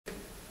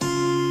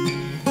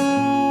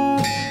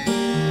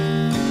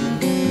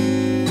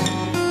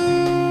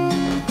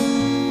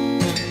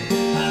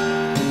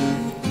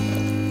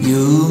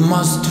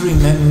must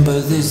remember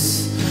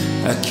this,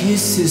 a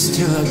kiss is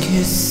still a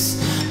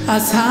kiss, a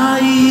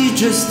sigh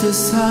just a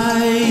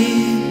sigh.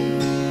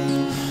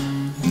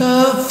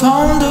 The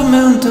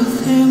fundamental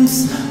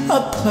things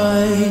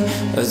apply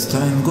as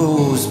time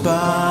goes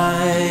by.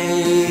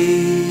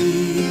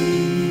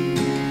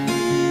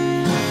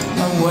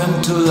 And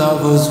when two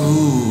lovers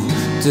woo,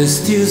 they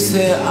still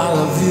say I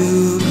love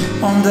you,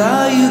 on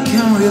that you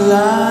can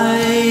rely.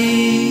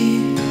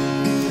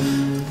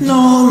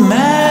 No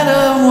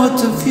matter what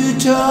the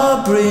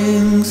future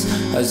brings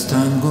as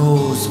time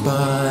goes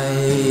by.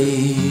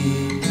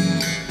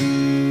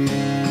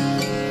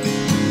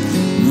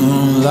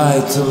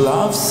 Moonlight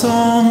love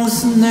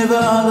songs never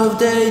out of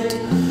date,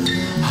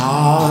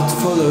 heart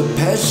full of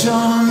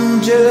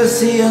passion,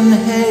 jealousy and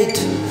hate.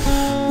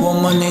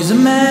 Woman is a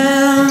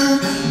man,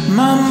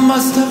 man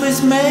must have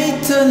his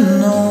mate,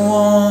 and no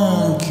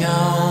one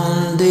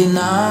can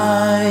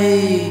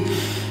deny.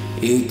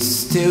 It's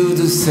still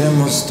the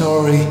same old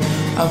story,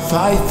 a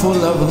fight for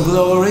love and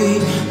glory,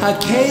 a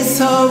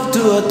case of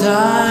do or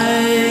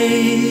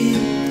die.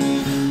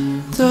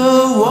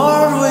 The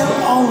world will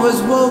always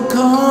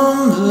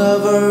welcome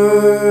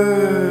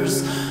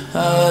lovers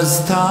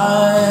as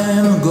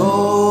time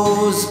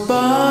goes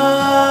by.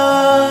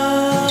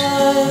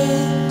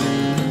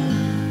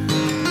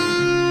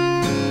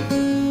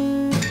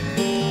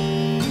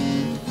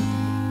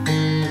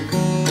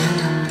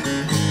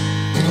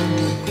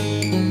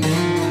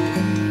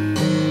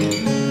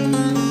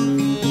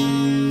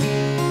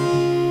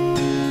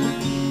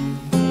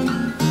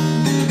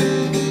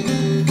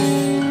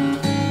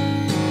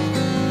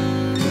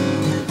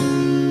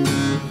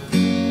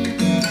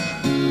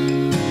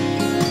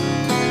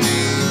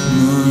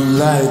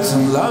 Moonlight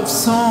and love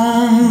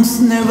songs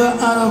never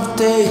out of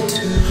date,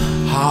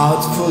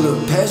 heart full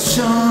of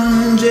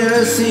passion,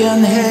 jealousy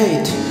and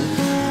hate.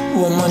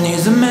 Woman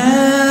is a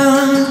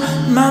man,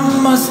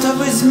 man must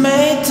have his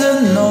mate,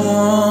 and no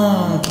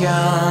one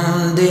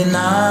can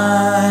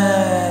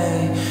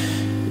deny.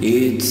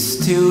 It's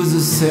still the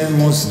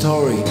same old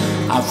story,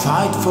 a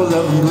fight for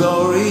love and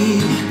glory,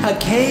 a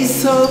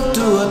case of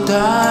do or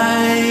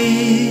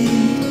die.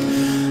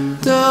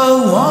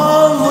 The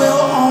world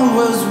will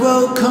always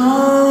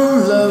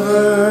welcome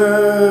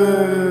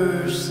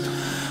lovers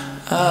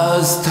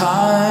as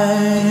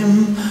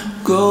time